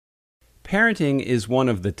Parenting is one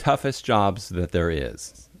of the toughest jobs that there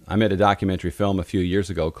is. I made a documentary film a few years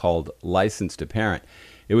ago called License to Parent.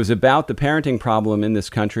 It was about the parenting problem in this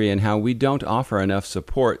country and how we don't offer enough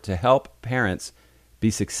support to help parents be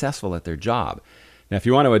successful at their job. Now, if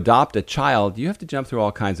you want to adopt a child, you have to jump through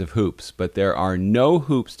all kinds of hoops, but there are no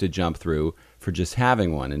hoops to jump through for just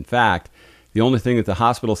having one. In fact, the only thing that the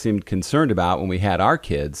hospital seemed concerned about when we had our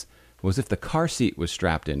kids was if the car seat was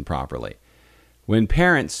strapped in properly. When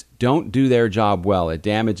parents don't do their job well, it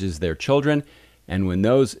damages their children, and when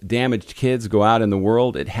those damaged kids go out in the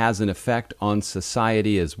world, it has an effect on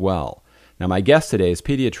society as well. Now, my guest today is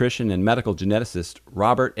pediatrician and medical geneticist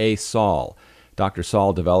Robert A. Saul. Dr.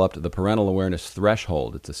 Saul developed the Parental Awareness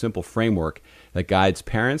Threshold. It's a simple framework that guides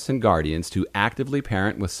parents and guardians to actively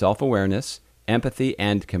parent with self-awareness, empathy,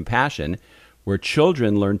 and compassion, where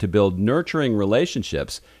children learn to build nurturing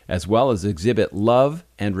relationships as well as exhibit love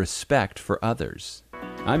and respect for others.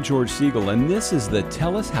 I'm George Siegel, and this is the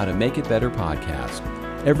Tell Us How to Make It Better podcast.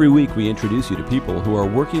 Every week we introduce you to people who are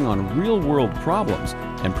working on real-world problems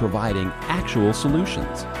and providing actual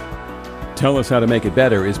solutions. Tell Us How to Make It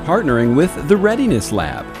Better is partnering with the Readiness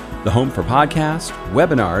Lab, the home for podcasts,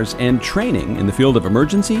 webinars, and training in the field of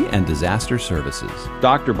emergency and disaster services.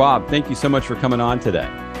 Dr. Bob, thank you so much for coming on today.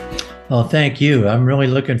 Well, thank you. I'm really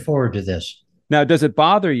looking forward to this. Now, does it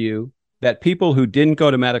bother you that people who didn't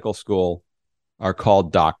go to medical school are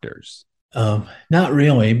called doctors? Not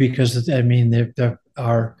really, because I mean, there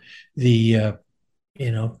are the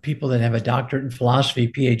people that have a doctorate in philosophy,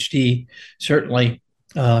 PhD, certainly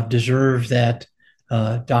deserve that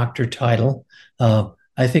doctor title.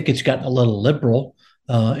 I think it's gotten a little liberal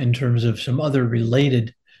in terms of some other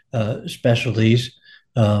related specialties,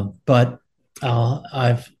 but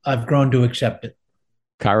I've grown to accept it.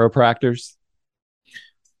 Chiropractors?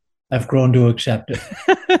 I've grown to accept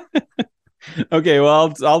it. Okay,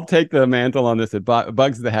 well, I'll take the mantle on this. It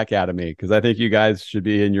bugs the heck out of me because I think you guys should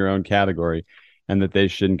be in your own category and that they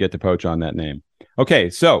shouldn't get to poach on that name. Okay,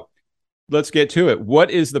 so let's get to it.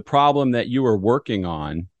 What is the problem that you are working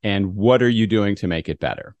on, and what are you doing to make it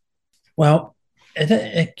better? Well,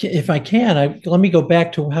 if I can, let me go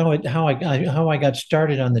back to how I got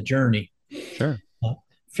started on the journey. Sure.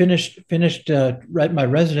 Finished my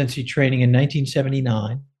residency training in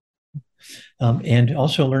 1979, and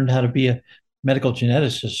also learned how to be a medical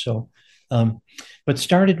geneticist. So, but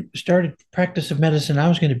started practice of medicine. I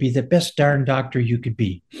was going to be the best darn doctor you could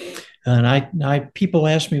be. And I people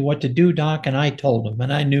asked me what to do, doc, and I told them,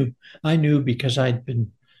 and I knew because I'd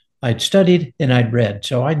studied and I'd read,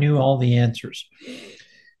 so I knew all the answers.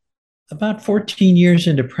 About 14 years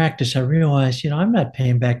into practice, I realized, I'm not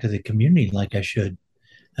paying back to the community like I should.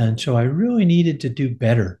 And so I really needed to do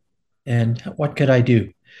better. And what could I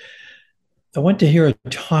do? I went to hear a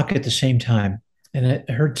talk at the same time, and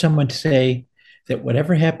I heard someone say that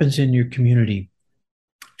whatever happens in your community,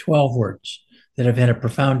 12 words that have had a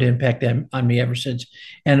profound impact on me ever since,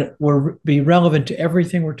 and will be relevant to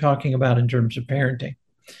everything we're talking about in terms of parenting.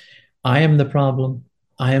 I am the problem.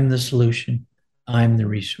 I am the solution. I am the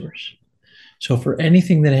resource. So for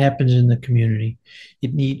anything that happens in the community,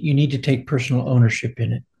 you need to take personal ownership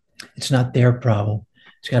in it. It's not their problem.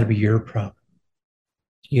 It's got to be your problem.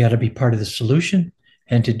 You got to be part of the solution.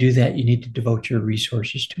 And to do that, you need to devote your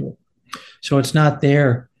resources to it. So it's not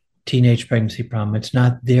their teenage pregnancy problem. It's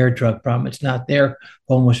not their drug problem. It's not their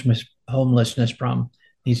homelessness problem.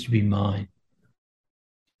 It needs to be mine.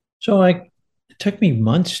 So it took me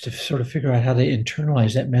months to sort of figure out how to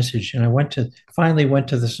internalize that message. And I finally went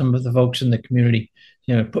to some of the folks in the community,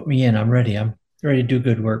 put me in, I'm ready to do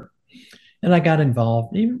good work. And I got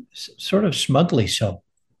involved, even sort of smugly so,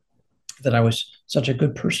 that I was such a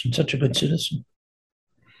good person, such a good citizen.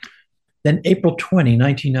 Then April 20,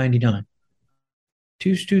 1999,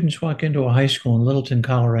 two students walk into a high school in Littleton,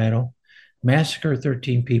 Colorado, massacre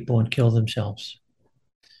 13 people and kill themselves.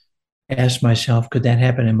 Asked myself, could that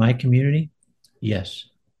happen in my community? Yes.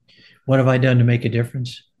 What have I done to make a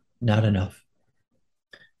difference? Not enough.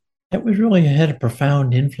 That had a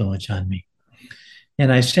profound influence on me.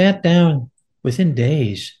 And I sat down within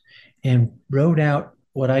days and wrote out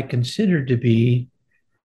what I considered to be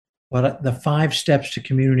the 5 steps to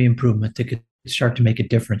community improvement that could start to make a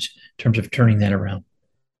difference in terms of turning that around.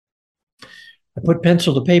 I put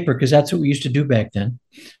pencil to paper because that's what we used to do back then.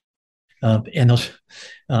 Let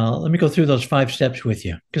me go through those 5 steps with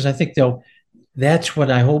you, because I think that's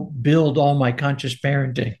what I hope build all my conscious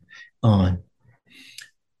parenting on.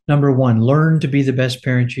 Number 1, learn to be the best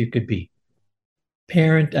parent you could be.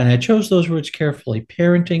 Parent, and I chose those words carefully.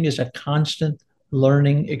 Parenting is a constant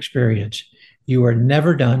learning experience. You are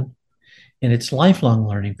never done, and it's lifelong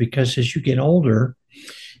learning, because as you get older,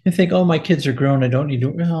 and think, oh, my kids are grown. I don't need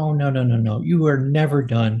to. No, no, no, no, no. You are never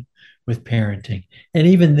done with parenting. And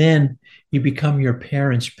even then, you become your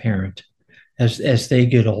parents' parent as they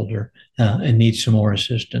get older and need some more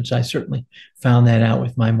assistance. I certainly found that out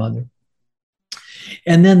with my mother.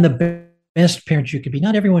 And then the best parent you could be.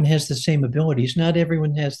 Not everyone has the same abilities. Not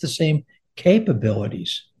everyone has the same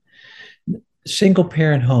capabilities. Single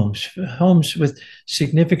parent homes, homes with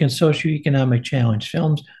significant socioeconomic challenge,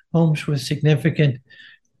 homes with significant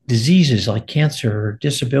diseases like cancer or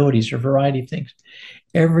disabilities or a variety of things.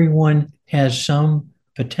 Everyone has some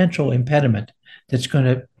potential impediment that's going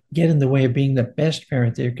to get in the way of being the best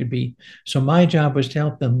parent there could be. So my job was to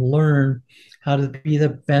help them learn how to be the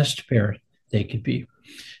best parent they could be.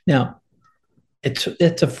 Now, it's a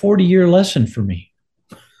 40-year lesson for me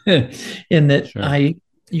in that Sure. I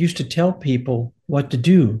used to tell people what to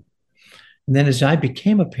do. And then as I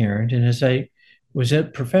became a parent and as I was a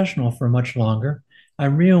professional for much longer, I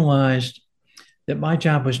realized that my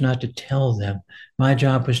job was not to tell them. My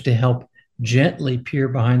job was to help gently peer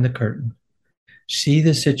behind the curtain, see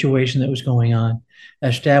the situation that was going on,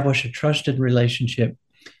 establish a trusted relationship,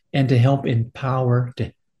 and to help empower,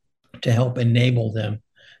 to help enable them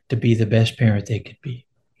to be the best parent they could be.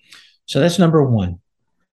 So that's number one.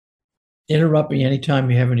 Interrupt me anytime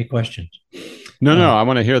you have any questions. No, no, Uh, I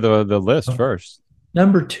want to hear the list first.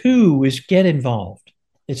 Number two is get involved.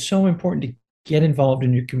 It's so important to get involved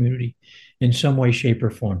in your community in some way, shape, or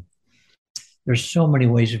form. There's so many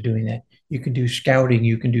ways of doing that. You can do scouting,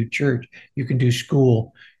 you can do church, you can do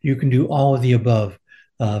school, you can do all of the above.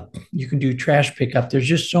 You can do trash pickup. There's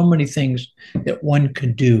just so many things that one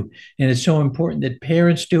could do. And it's so important that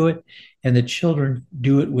parents do it and the children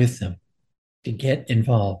do it with them to get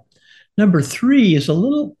involved. Number three is a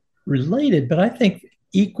little related, but I think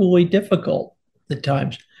equally difficult at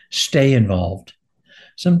times. Stay involved.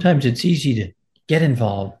 Sometimes it's easy to get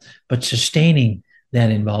involved, but sustaining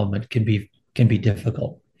that involvement can be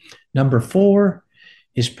difficult. Number four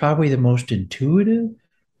is probably the most intuitive,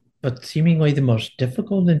 but seemingly the most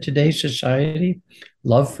difficult in today's society.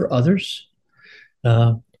 Love for others.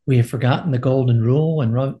 Uh, we have forgotten the golden rule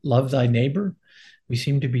and love thy neighbor. We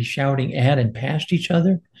seem to be shouting at and past each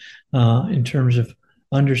other in terms of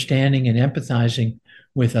understanding and empathizing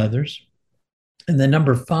with others. And then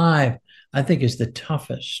number five, I think, is the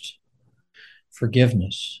toughest: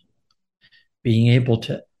 forgiveness. Being able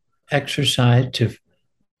to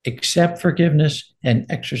accept forgiveness and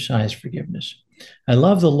exercise forgiveness. I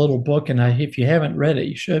love the little book, and if you haven't read it,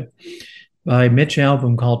 you should, by Mitch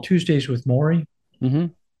Albom called Tuesdays with Morrie. Hmm.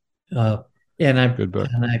 Uh, and I Good book.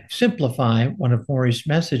 and I simplify one of Morrie's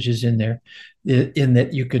messages in there, in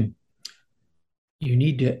that you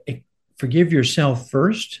need to forgive yourself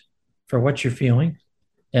first for what you're feeling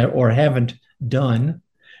or haven't done,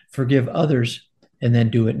 forgive others, and then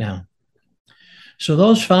do it now. So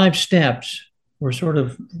those five steps were sort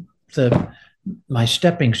of my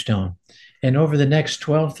stepping stone. And over the next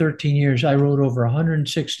 12, 13 years, I wrote over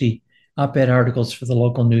 160 op-ed articles for the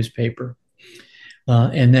local newspaper,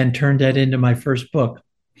 and then turned that into my first book,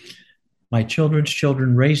 My Children's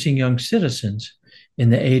Children: Raising Young Citizens in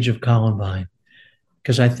the Age of Columbine.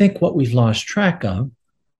 Because I think what we've lost track of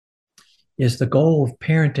is the goal of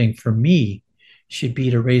parenting for me should be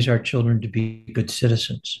to raise our children to be good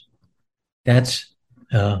citizens. That's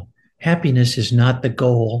happiness is not the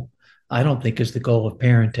goal. I don't think is the goal of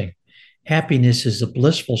parenting. Happiness is a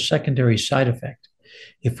blissful secondary side effect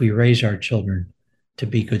if we raise our children to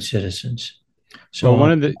be good citizens. Well, So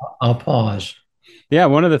I'll pause.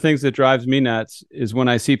 one of the things that drives me nuts is when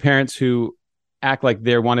I see parents who act like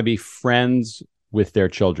they want to be friends with their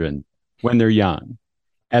children when they're young,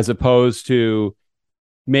 as opposed to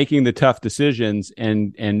making the tough decisions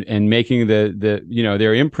and making the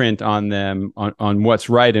their imprint on them on what's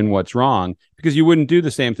right and what's wrong, because you wouldn't do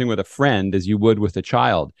the same thing with a friend as you would with a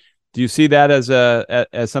child. Do you see that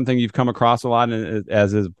as something you've come across a lot and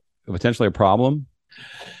as potentially a problem?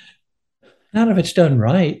 None of it's done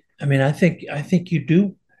right. I mean, I think you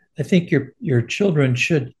do. I think your children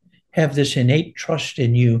should have this innate trust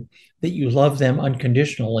in you that you love them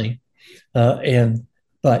unconditionally, and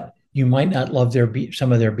but you might not love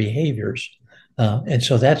some of their behaviors, and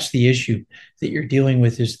so that's the issue that you're dealing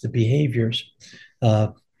with is the behaviors. Uh,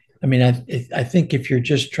 I mean, I think if you're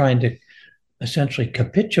just trying to essentially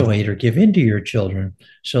capitulate or give in to your children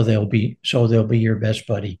so they'll be your best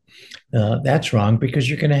buddy, that's wrong because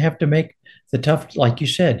you're going to have to make the tough, like you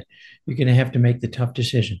said, you're going to have to make the tough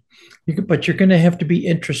decision. But you're going to have to be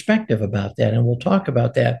introspective about that, and we'll talk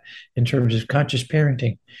about that in terms of conscious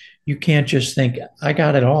parenting. You can't just think I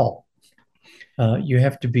got it all. You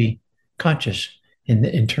have to be conscious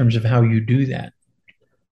in terms of how you do that.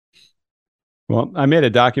 Well, I made a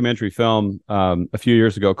documentary film a few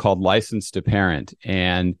years ago called License to Parent.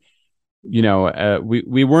 And,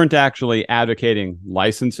 we weren't actually advocating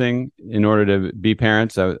licensing in order to be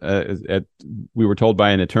parents. We were told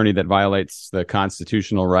by an attorney that violates the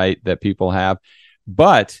constitutional right that people have.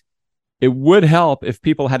 But it would help if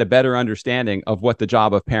people had a better understanding of what the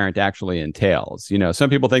job of parent actually entails.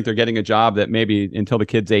 Some people think they're getting a job that maybe until the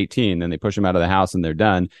kid's 18, then they push them out of the house and they're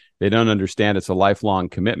done. They don't understand it's a lifelong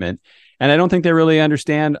commitment. And I don't think they really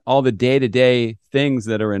understand all the day-to-day things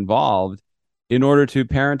that are involved in order to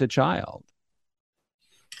parent a child.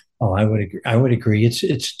 Oh, I would agree. I would agree.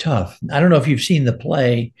 It's tough. I don't know if you've seen the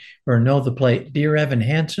play or know the play, Dear Evan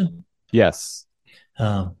Hansen. Yes.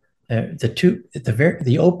 Um,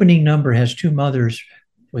 the opening number has two mothers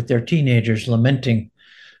with their teenagers lamenting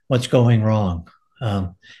what's going wrong,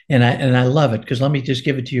 and I love it because let me just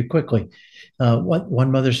give it to you quickly. What one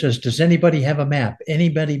mother says: "Does anybody have a map?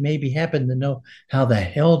 Anybody maybe happen to know how the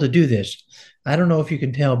hell to do this? I don't know if you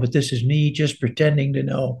can tell, but this is me just pretending to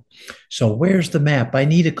know. So where's the map? I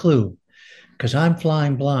need a clue because I'm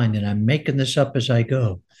flying blind and I'm making this up as I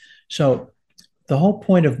go." So the whole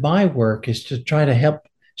point of my work is to try to help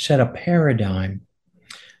set a paradigm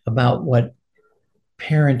about what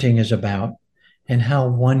parenting is about and how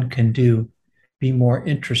one can be more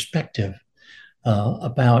introspective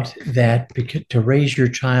about that to raise your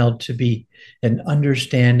child to be an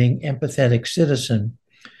understanding, empathetic citizen,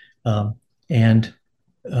 and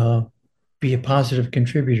be a positive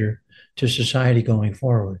contributor to society going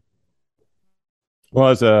forward. Well,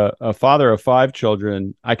 as a father of five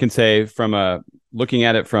children, I can say looking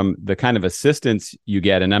at it from the kind of assistance you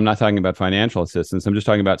get, and I'm not talking about financial assistance, I'm just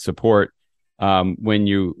talking about support.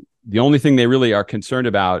 The only thing they really are concerned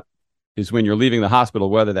about is when you're leaving the hospital,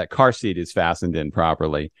 whether that car seat is fastened in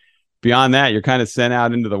properly. Beyond that, you're kind of sent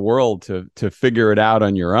out into the world to figure it out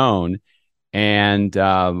on your own. And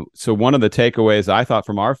so one of the takeaways I thought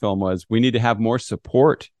from our film was we need to have more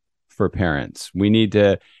support for parents. We need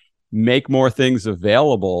to make more things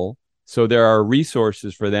available so there are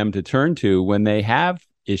resources for them to turn to when they have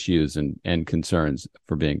issues and concerns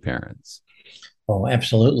for being parents. Oh,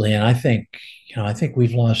 absolutely. And I think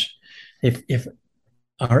we've lost if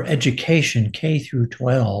our education K through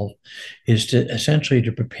 12 is to essentially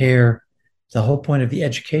to prepare. The whole point of the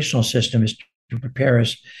educational system is to prepare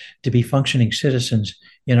us to be functioning citizens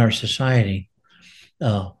in our society.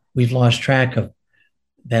 We've lost track of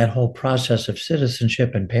that whole process of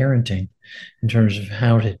citizenship and parenting in terms of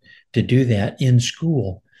how to do that in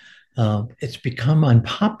school. It's become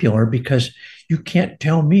unpopular because you can't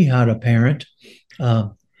tell me how to parent.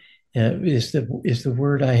 Is the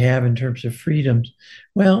word I have in terms of freedoms.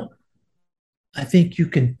 Well, I think you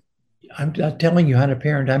can. I'm not telling you how to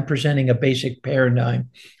parent. I'm presenting a basic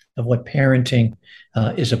paradigm of what parenting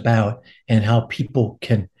is about and how people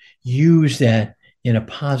can use that in a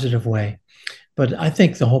positive way. But I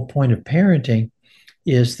think the whole point of parenting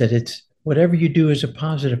is that it's whatever you do as a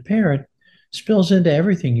positive parent spills into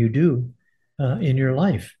everything you do in your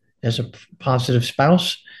life as a positive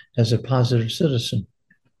spouse, as a positive citizen.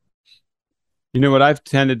 What I've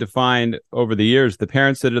tended to find over the years, the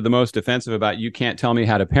parents that are the most defensive about you can't tell me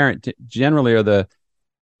how to parent generally are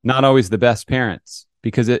not always the best parents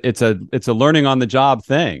because it's a learning on the job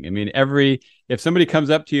thing. I mean, if somebody comes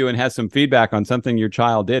up to you and has some feedback on something your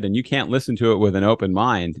child did and you can't listen to it with an open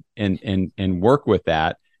mind and work with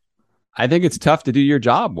that, I think it's tough to do your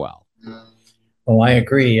job well. Oh, I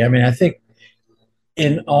agree. I mean, I think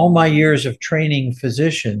in all my years of training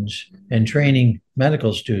physicians and training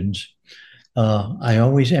medical students, I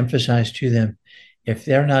always emphasize to them, if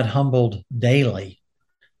they're not humbled daily,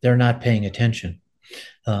 they're not paying attention.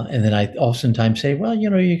 And then I oftentimes say, well,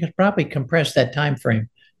 you could probably compress that time frame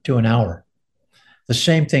to an hour. The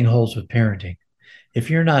same thing holds with parenting. If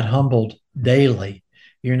you're not humbled daily,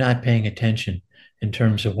 you're not paying attention in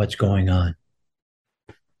terms of what's going on.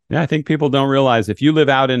 Yeah, I think people don't realize if you live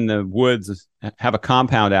out in the woods, have a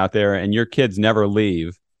compound out there, and your kids never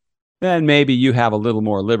leave, then maybe you have a little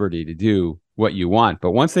more liberty to do what you want.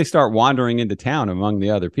 But once they start wandering into town among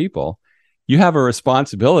the other people, you have a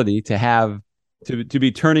responsibility to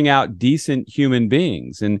be turning out decent human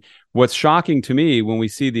beings. And what's shocking to me when we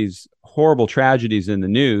see these horrible tragedies in the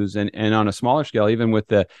news and on a smaller scale, even with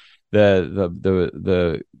the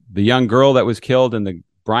young girl that was killed and the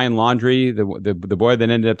Brian Laundrie, the boy that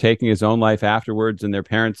ended up taking his own life afterwards, and their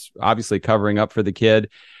parents obviously covering up for the kid.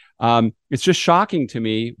 It's just shocking to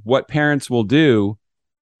me what parents will do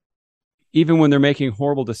even when they're making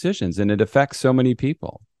horrible decisions, and it affects so many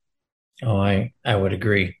people. Oh, I would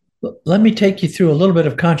agree. Let me take you through a little bit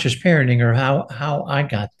of conscious parenting or how I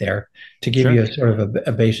got there to give Sure. you a sort of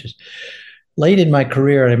a basis. late in my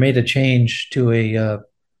career, I made a change to a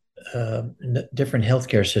different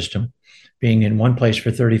healthcare system, being in one place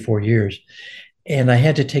for 34 years. And I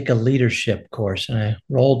had to take a leadership course. And I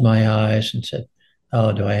rolled my eyes and said,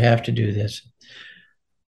 "Oh, do I have to do this?"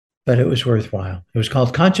 But it was worthwhile. It was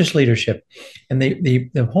called Conscious Leadership. And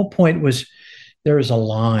the whole point was there is a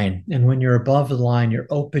line. And when you're above the line, you're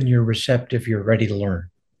open, you're receptive, you're ready to learn.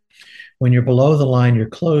 When you're below the line, you're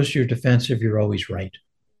closed, you're defensive, you're always right.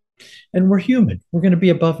 And we're human. We're going to be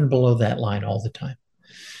above and below that line all the time.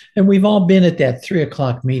 And we've all been at that 3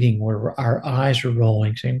 o'clock meeting where our eyes are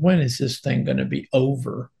rolling, saying, when is this thing going to be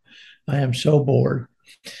over? I am so bored.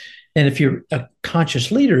 And if you're a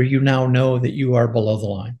conscious leader, you now know that you are below the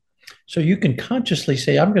line. So you can consciously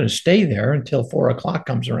say, I'm going to stay there until 4 o'clock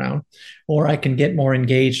comes around, or I can get more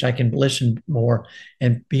engaged. I can listen more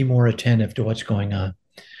and be more attentive to what's going on.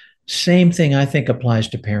 Same thing I think applies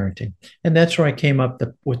to parenting. And that's where I came up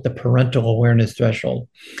with the parental awareness threshold.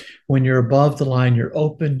 When you're above the line, you're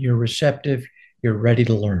open, you're receptive, you're ready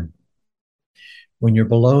to learn. When you're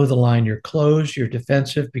below the line, you're closed, you're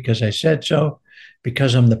defensive because I said so,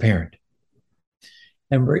 because I'm the parent.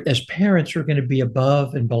 And as parents, we're going to be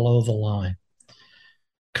above and below the line.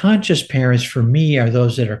 Conscious parents, for me, are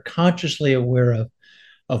those that are consciously aware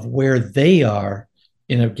of where they are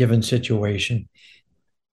in a given situation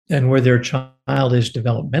and where their child is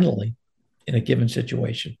developmentally in a given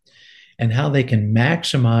situation, and how they can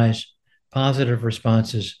maximize positive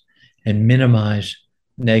responses and minimize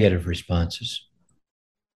negative responses.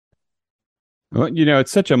 Well,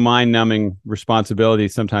 it's such a mind-numbing responsibility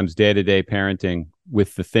sometimes, day-to-day parenting,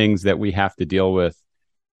 with the things that we have to deal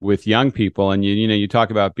with young people. And you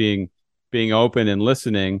talk about being open and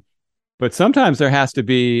listening, but sometimes there has to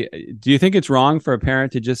be. Do you think it's wrong for a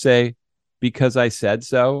parent to just say, "Because I said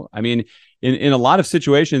so"? I mean, in a lot of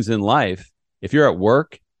situations in life, if you're at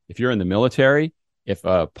work, if you're in the military, if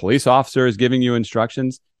a police officer is giving you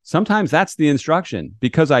instructions, sometimes that's the instruction,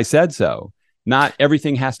 because I said so. Not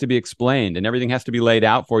everything has to be explained and everything has to be laid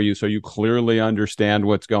out for you so you clearly understand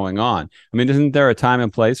what's going on. I mean, isn't there a time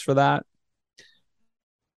and place for that?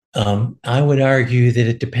 I would argue that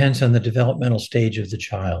it depends on the developmental stage of the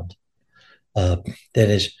child. Uh, that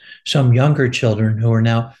is, some younger children who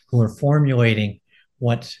are formulating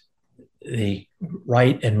what's the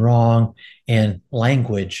right and wrong, and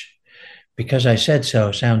language, because I said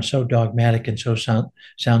so, sounds so dogmatic and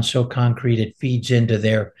sounds so concrete. It feeds into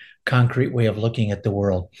their concrete way of looking at the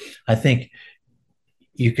world. I think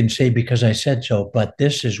you can say, because I said so, but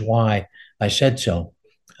this is why I said so,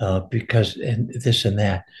 because and this and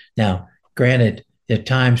that. Now, granted, at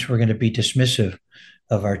times we're going to be dismissive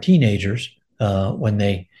of our teenagers when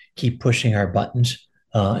they keep pushing our buttons,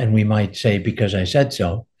 and we might say, because I said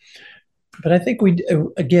so. But I think we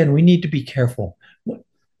need to be careful.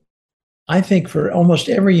 I think for almost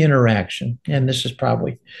every interaction, and this is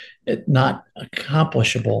probably not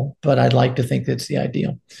accomplishable, but I'd like to think that's the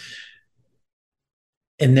ideal.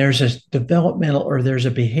 And there's a developmental or there's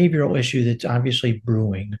a behavioral issue that's obviously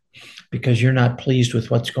brewing because you're not pleased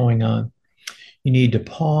with what's going on. You need to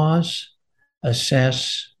pause,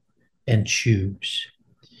 assess, and choose.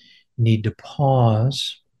 You need to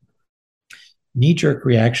pause. Knee-jerk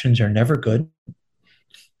reactions are never good.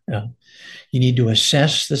 You need to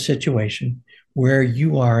assess the situation, where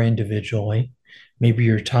you are individually. Maybe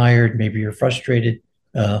you're tired, maybe you're frustrated,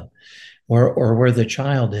 or where the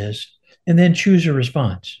child is, and then choose a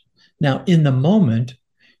response. Now, in the moment,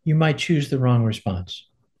 you might choose the wrong response.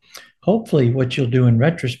 Hopefully, what you'll do in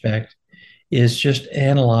retrospect is just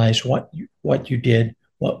analyze what you did,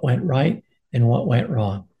 what went right, and what went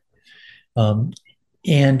wrong.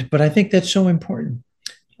 But I think that's so important.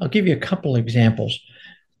 I'll give you a couple examples.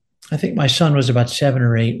 I think my son was about 7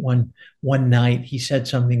 or 8. One night, he said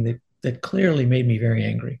something that clearly made me very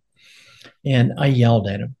angry, and I yelled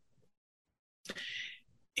at him.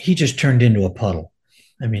 He just turned into a puddle.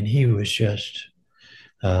 I mean, he was just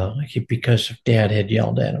because Dad had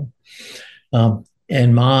yelled at him.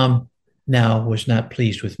 And Mom now was not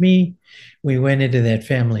pleased with me. We went into that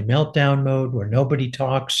family meltdown mode where nobody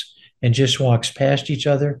talks and just walks past each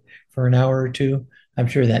other for an hour or two. I'm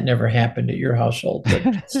sure that never happened at your household.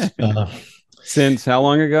 But, since how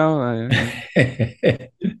long ago?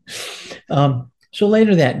 So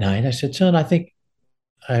later that night, I said, "Son, I think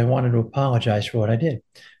I wanted to apologize for what I did.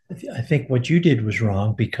 I think what you did was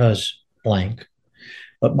wrong because blank,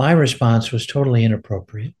 but my response was totally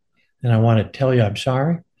inappropriate. And I want to tell you I'm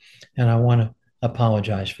sorry, and I want to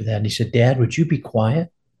apologize for that." And he said, "Dad, would you be quiet?"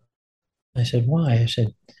 I said, "Why?"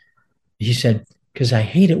 He said, "Because I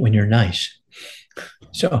hate it when you're nice."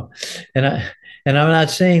 So, and And I'm not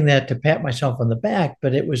saying that to pat myself on the back,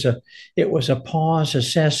 but it was a pause,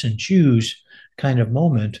 assess, and choose kind of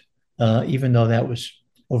moment, even though that was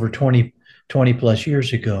over 20 plus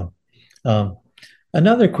years ago. Um,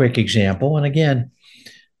 Another quick example, and again,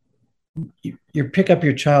 you pick up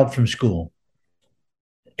your child from school,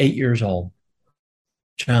 8 years old.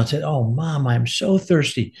 Child said, "Oh, mom, I'm so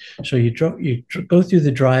thirsty." So go through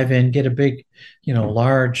the drive-in, get a big,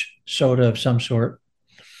 large soda of some sort,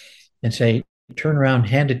 and say, turn around,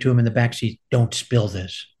 hand it to him in the back seat. Don't spill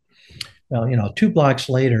this. Well, 2 blocks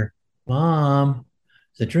later, mom,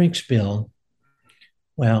 the drink spilled.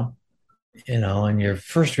 Well, and your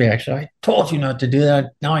first reaction, I told you not to do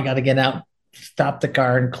that. Now I got to get out, stop the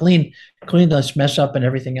car, and clean this mess up and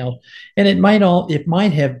everything else. And it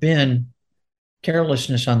might have been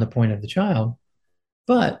carelessness on the point of the child,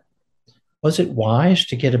 but was it wise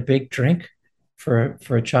to get a big drink for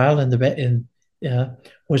a child in the bed?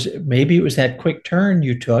 Maybe it was that quick turn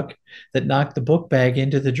you took that knocked the book bag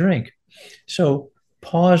into the drink. So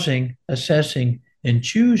pausing, assessing, and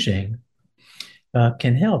choosing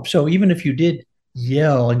can help. So even if you did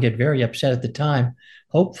yell and get very upset at the time,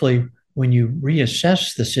 hopefully when you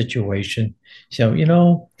reassess the situation, so,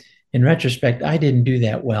 in retrospect, I didn't do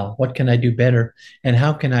that well. What can I do better? And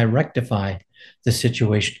how can I rectify the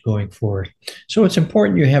situation going forward? So it's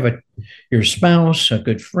important you have your spouse, a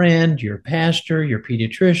good friend, your pastor, your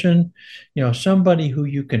pediatrician, somebody who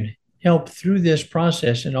you can help through this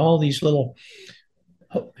process and all these little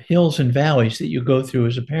hills and valleys that you go through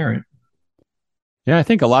as a parent. Yeah, I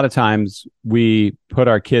think a lot of times we put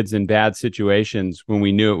our kids in bad situations when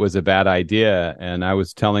we knew it was a bad idea. And I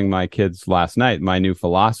was telling my kids last night, my new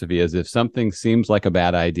philosophy is if something seems like a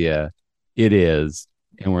bad idea, it is,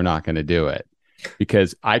 and we're not going to do it.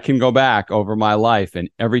 Because I can go back over my life,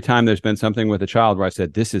 and every time there's been something with a child where I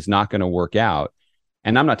said, this is not going to work out.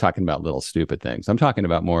 And I'm not talking about little stupid things. I'm talking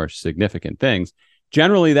about more significant things.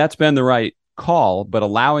 Generally, that's been the right call, but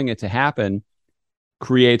allowing it to happen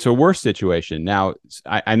creates a worse situation. Now,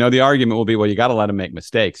 I know the argument will be, well, you got to let them make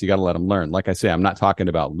mistakes. You got to let them learn. Like I say, I'm not talking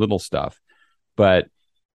about little stuff, but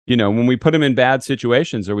when we put them in bad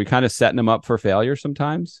situations, are we kind of setting them up for failure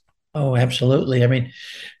sometimes? Oh, absolutely. I mean,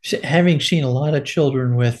 having seen a lot of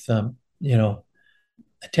children with,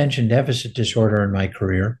 attention deficit disorder in my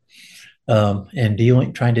career,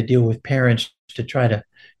 and trying to deal with parents to try to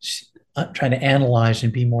analyze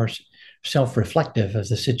and be more self-reflective of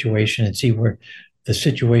the situation and see where the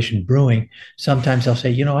situation brewing. Sometimes they'll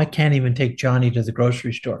say, I can't even take Johnny to the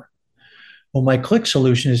grocery store. Well, my quick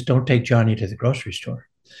solution is don't take Johnny to the grocery store.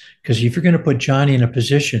 Because if you're going to put Johnny in a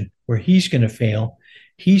position where he's going to fail,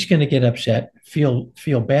 he's going to get upset, feel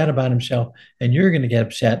bad about himself, and you're going to get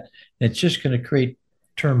upset. And it's just going to create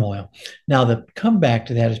turmoil. Now, the comeback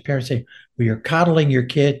to that is parents say, well, you're coddling your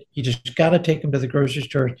kid. You just got to take him to the grocery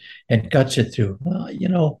store and guts it through. Well,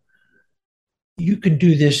 you can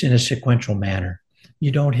do this in a sequential manner. You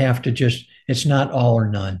don't have to it's not all or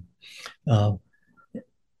none. Yeah,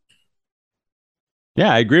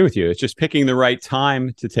 I agree with you. It's just picking the right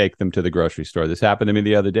time to take them to the grocery store. This happened to me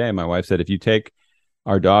the other day. My wife said, if you take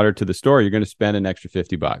our daughter to the store, you're going to spend an extra $50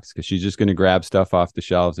 because she's just going to grab stuff off the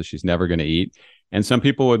shelves that she's never going to eat. And some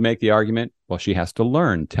people would make the argument, well, she has to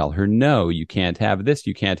learn. Tell her, no, you can't have this.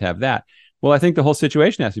 You can't have that. Well, I think the whole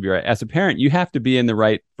situation has to be right. As a parent, you have to be in the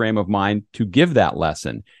right frame of mind to give that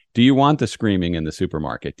lesson. Do you want the screaming in the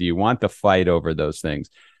supermarket? Do you want the fight over those things?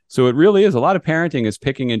 So it really is a lot of parenting is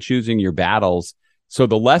picking and choosing your battles so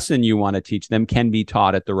the lesson you want to teach them can be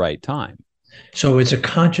taught at the right time. So it's a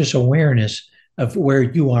conscious awareness of where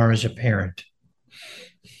you are as a parent.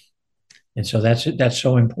 And so that's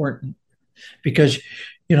so important because,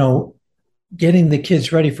 getting the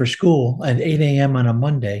kids ready for school at 8 a.m. on a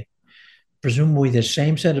Monday, presumably the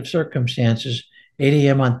same set of circumstances, 8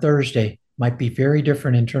 a.m. on Thursday might be very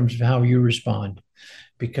different in terms of how you respond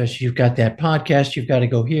because you've got that podcast, you've got to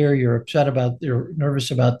go here, you're nervous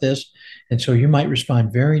about this. And so you might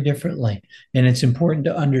respond very differently. And it's important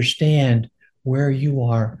to understand where you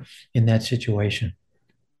are in that situation.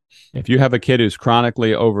 If you have a kid who's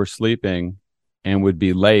chronically oversleeping and would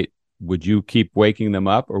be late, would you keep waking them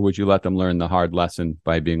up or would you let them learn the hard lesson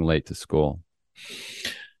by being late to school?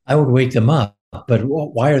 I would wake them up, but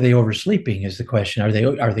why are they oversleeping is the question. Are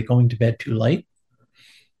they going to bed too late?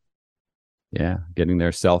 Yeah, getting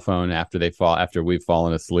their cell phone after we've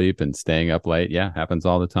fallen asleep and staying up late. Yeah, happens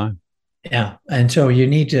all the time. Yeah, and so you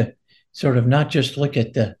need to sort of not just look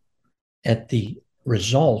at the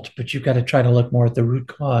result, but you've got to try to look more at the root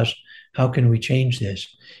cause. How can we change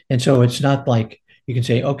this? And so it's not like you can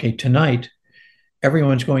say, okay, tonight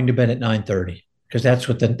everyone's going to bed at 9:30 because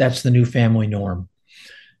that's the new family norm.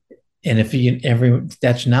 and if everyone,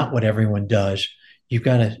 that's not what everyone does. You've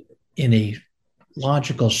got to, in a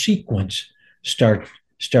logical sequence, start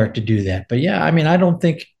start to do that. But yeah, I mean, I don't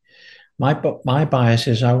think my bias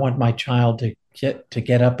is I want my child to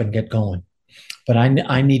get up and get going. But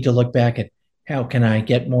I need to look back at how can I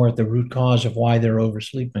get more at the root cause of why they're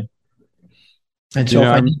oversleeping. And You so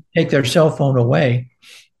if know, I take their cell phone away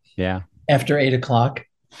yeah. after 8 o'clock,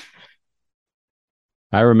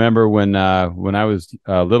 I remember when I was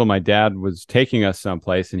little, my dad was taking us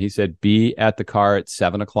someplace, and he said, "Be at the car at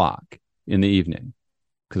 7 o'clock in the evening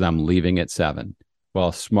because I'm leaving at 7."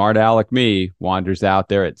 Well, smart aleck me wanders out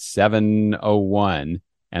there at 7:01,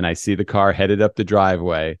 and I see the car headed up the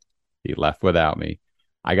driveway. He left without me.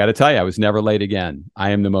 I got to tell you, I was never late again.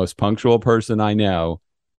 I am the most punctual person I know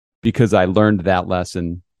because I learned that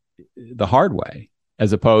lesson the hard way,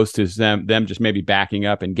 as opposed to them just maybe backing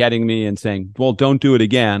up and getting me and saying, "Well, don't do it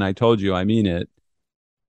again. I told you, I mean it."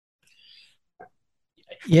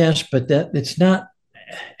 yes, but that it's not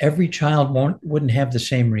every child wouldn't have the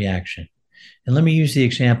same reaction. And let me use the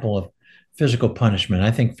example of physical punishment.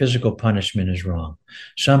 I think physical punishment is wrong.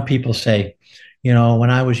 Some people say, when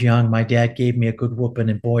I was young, my dad gave me a good whooping,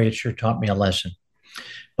 and boy, it sure taught me a lesson.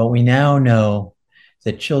 But we now know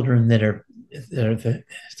that children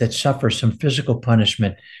that suffer some physical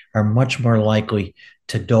punishment are much more likely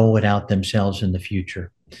to dole it out themselves in the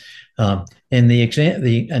future. And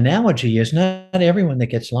the analogy is not everyone that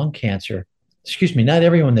gets lung cancer, excuse me, not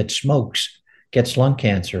everyone that smokes gets lung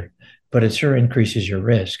cancer, but it sure increases your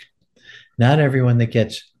risk. Not everyone that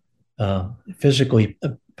gets physically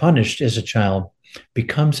punished as a child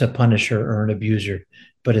becomes a punisher or an abuser,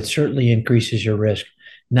 but it certainly increases your risk.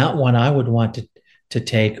 Not one I would want to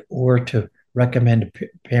take or to recommend to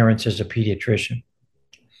parents as a pediatrician.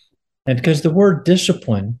 And because the word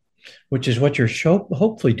discipline, which is what you're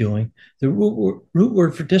hopefully doing, the root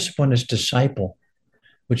word for discipline is disciple,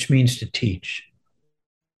 which means to teach.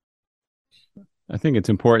 I think it's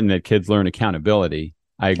important that kids learn accountability.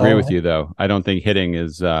 I agree with Oh, you, though. I don't think hitting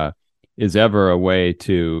is ever a way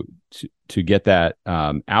to get that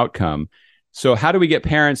outcome. So, how do we get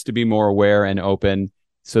parents to be more aware and open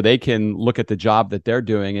so they can look at the job that they're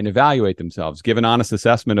doing and evaluate themselves, give an honest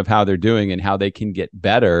assessment of how they're doing and how they can get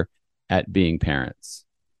better at being parents?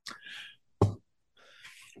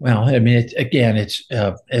 well, I mean, it's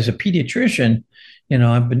as a pediatrician,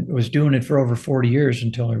 was doing it for over 40 years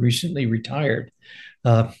until I recently retired,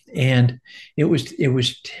 and it was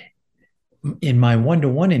in my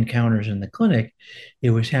one-to-one encounters in the clinic, it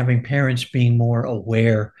was having parents being more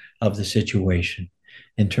aware of the situation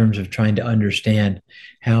in terms of trying to understand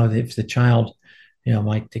how if the child,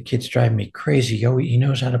 like the kid's driving me crazy. Oh, he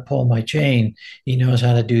knows how to pull my chain. He knows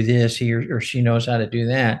how to do this. He or she knows how to do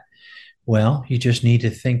that. Well, you just need to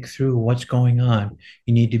think through what's going on.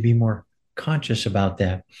 You need to be more conscious about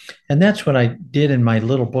that. And that's what I did in my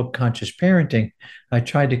little book, Conscious Parenting. I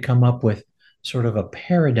tried to come up with sort of a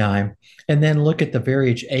paradigm and then look at the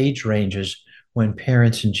various age ranges when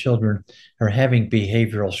parents and children are having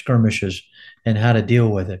behavioral skirmishes and how to deal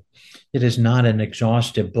with it. It is not an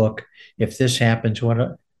exhaustive book. If this happens,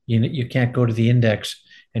 you can't go to the index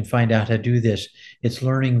and find out how to do this. It's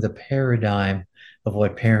learning the paradigm of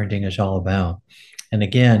what parenting is all about. And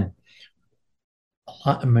again,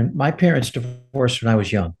 my parents divorced when I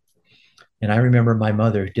was young. And I remember my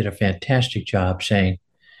mother did a fantastic job saying,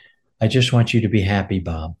 I just want you to be happy,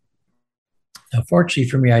 Bob. Now, fortunately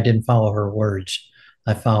for me, I didn't follow her words.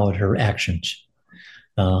 I followed her actions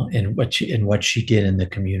and what she did in the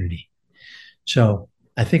community. So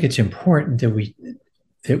I think it's important that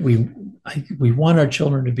we want our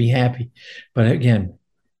children to be happy, but again,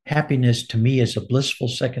 happiness to me is a blissful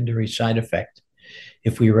secondary side effect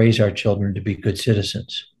if we raise our children to be good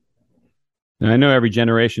citizens. And I know every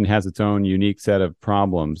generation has its own unique set of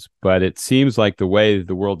problems, but it seems like the way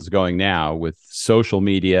the world is going now with social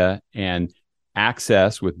media and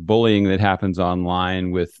access with bullying that happens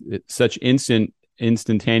online with such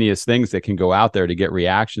instantaneous things that can go out there to get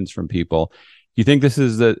reactions from people. Do you think this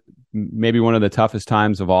is maybe one of the toughest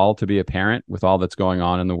times of all to be a parent with all that's going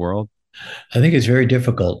on in the world? I think it's very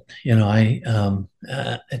difficult.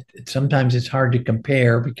 Sometimes it's hard to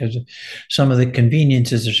compare because some of the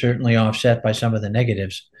conveniences are certainly offset by some of the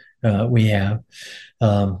negatives we have.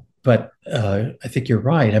 But I think you're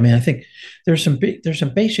right. I mean, I think there's some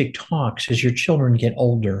basic talks as your children get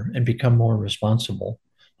older and become more responsible.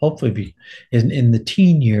 Hopefully, in the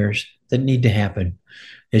teen years that need to happen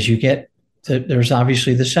as you get. There's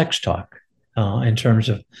obviously the sex talk in terms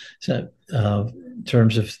of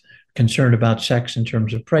concern about sex in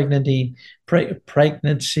terms of pregnancy,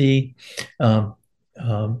 um,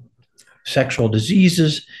 um, sexual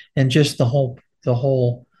diseases, and just the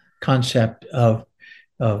whole concept of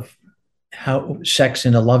how sex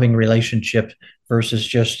in a loving relationship versus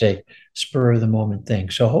just a spur of the moment thing.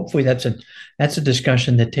 So hopefully that's a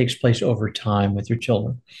discussion that takes place over time with your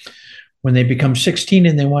children. When they become 16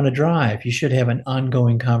 and they want to drive, you should have an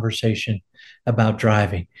ongoing conversation about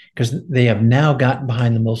driving because they have now gotten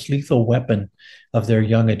behind the most lethal weapon of their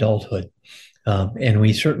young adulthood. And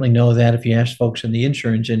we certainly know that if you ask folks in the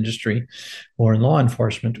insurance industry or in law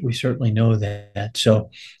enforcement, we certainly know that.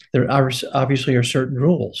 So there are obviously are certain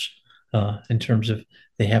rules in terms of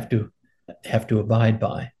they have to abide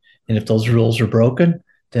by. And if those rules are broken,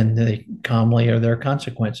 then they calmly are their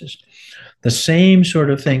consequences. The same sort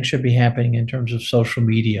of thing should be happening in terms of social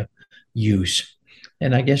media use.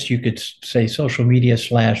 And I guess you could say social media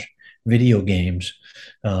 / video games,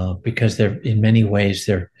 because they're in many ways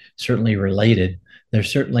they're certainly related. There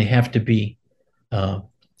certainly have to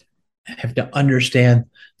understand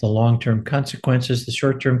the long-term consequences, the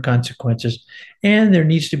short-term consequences, and there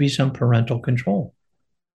needs to be some parental control.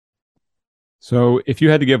 So if you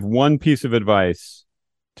had to give one piece of advice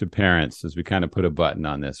to parents as we kind of put a button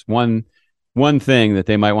on this, one thing that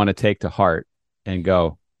they might want to take to heart and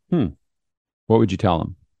go, what would you tell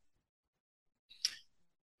them?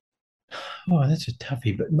 Oh, that's a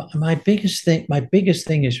toughie. But my biggest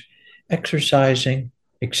thing is exercising,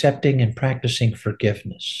 accepting, and practicing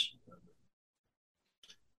forgiveness.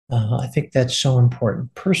 I think that's so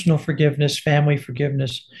important. Personal forgiveness, family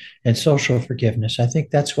forgiveness, and social forgiveness. I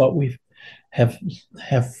think that's what we have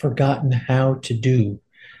forgotten how to do.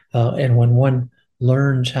 And when one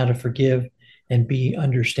learns how to forgive and be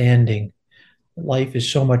understanding, life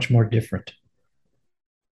is so much more different.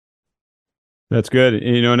 That's good.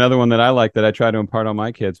 And, another one that I like that I try to impart on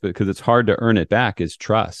my kids, because it's hard to earn it back, is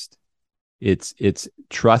trust. It's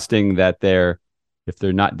trusting that they're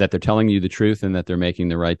telling you the truth and that they're making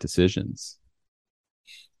the right decisions.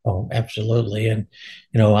 Oh, absolutely. And,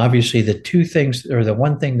 obviously the two things, or the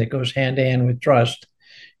one thing that goes hand in hand with trust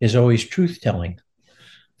is always truth telling.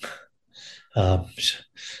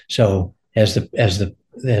 So as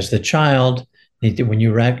the child, when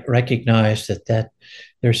you recognize that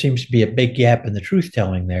there seems to be a big gap in the truth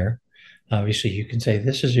telling there, obviously you can say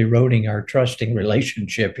this is eroding our trusting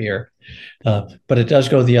relationship here. But it does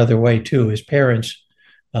go the other way too. As parents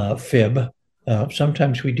fib,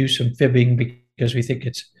 sometimes we do some fibbing because we think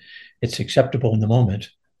it's acceptable in the moment.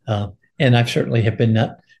 And I've certainly have been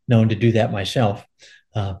not known to do that myself.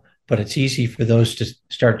 But it's easy for those to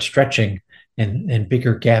start stretching and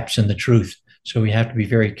bigger gaps in the truth. So we have to be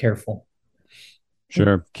very careful.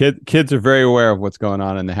 Sure. Kids are very aware of what's going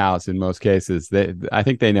on in the house in most cases. I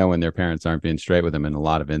think they know when their parents aren't being straight with them in a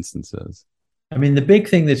lot of instances. I mean, the big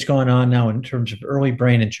thing that's going on now in terms of early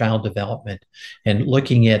brain and child development and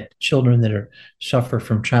looking at children that suffer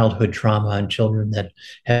from childhood trauma and children that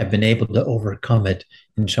have been able to overcome it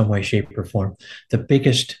in some way, shape, or form. The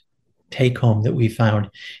biggest take home that we found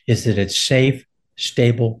is that it's safe,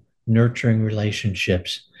 stable, nurturing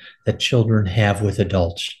relationships that children have with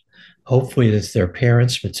adults. Hopefully it's their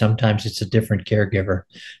parents, but sometimes it's a different caregiver.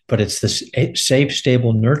 But it's the safe,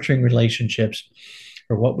 stable, nurturing relationships,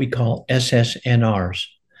 or what we call SSNRs,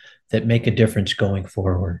 that make a difference going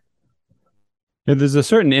forward. There's a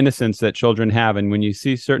certain innocence that children have, and when you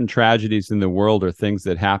see certain tragedies in the world or things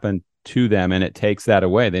that happen to them and it takes that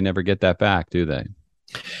away, they never get that back, do they?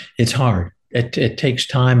 It's hard. It takes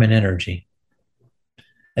time and energy.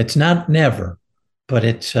 It's not never, but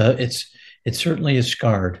it certainly is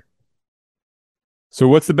scarred. So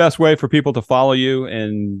what's the best way for people to follow you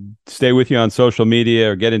and stay with you on social media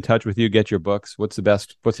or get in touch with you, get your books? What's the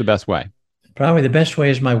best way? Probably the best way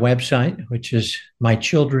is my website, which is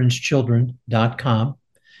mychildrenschildren.com.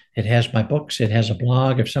 It has my books. It has a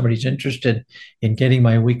blog. If somebody's interested in getting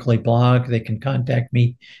my weekly blog, they can contact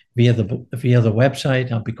me via the website.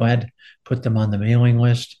 I'll be glad to put them on the mailing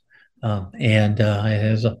list. And it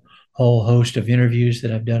has a whole host of interviews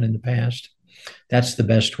that I've done in the past. That's the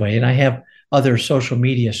best way. And I have other social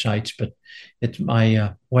media sites, but it's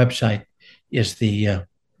my website is the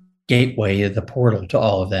gateway, the portal to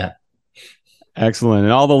all of that. Excellent.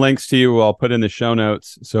 And all the links to you I'll put in the show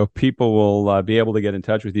notes so people will be able to get in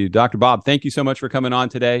touch with you. Dr. Bob, thank you so much for coming on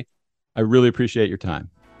today. I really appreciate your time.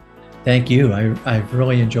 Thank you. I've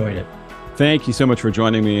really enjoyed it. Thank you so much for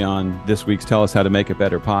joining me on this week's Tell Us How to Make It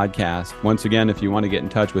Better podcast. Once again, if you want to get in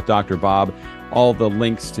touch with Dr. Bob, all the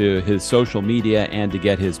links to his social media and to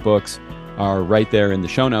get his books are right there in the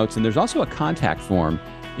show notes. And there's also a contact form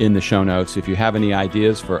in the show notes. If you have any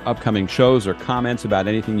ideas for upcoming shows or comments about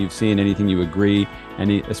anything you've seen, anything you agree,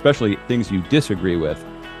 especially things you disagree with,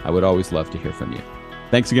 I would always love to hear from you.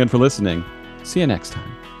 Thanks again for listening. See you next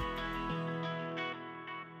time.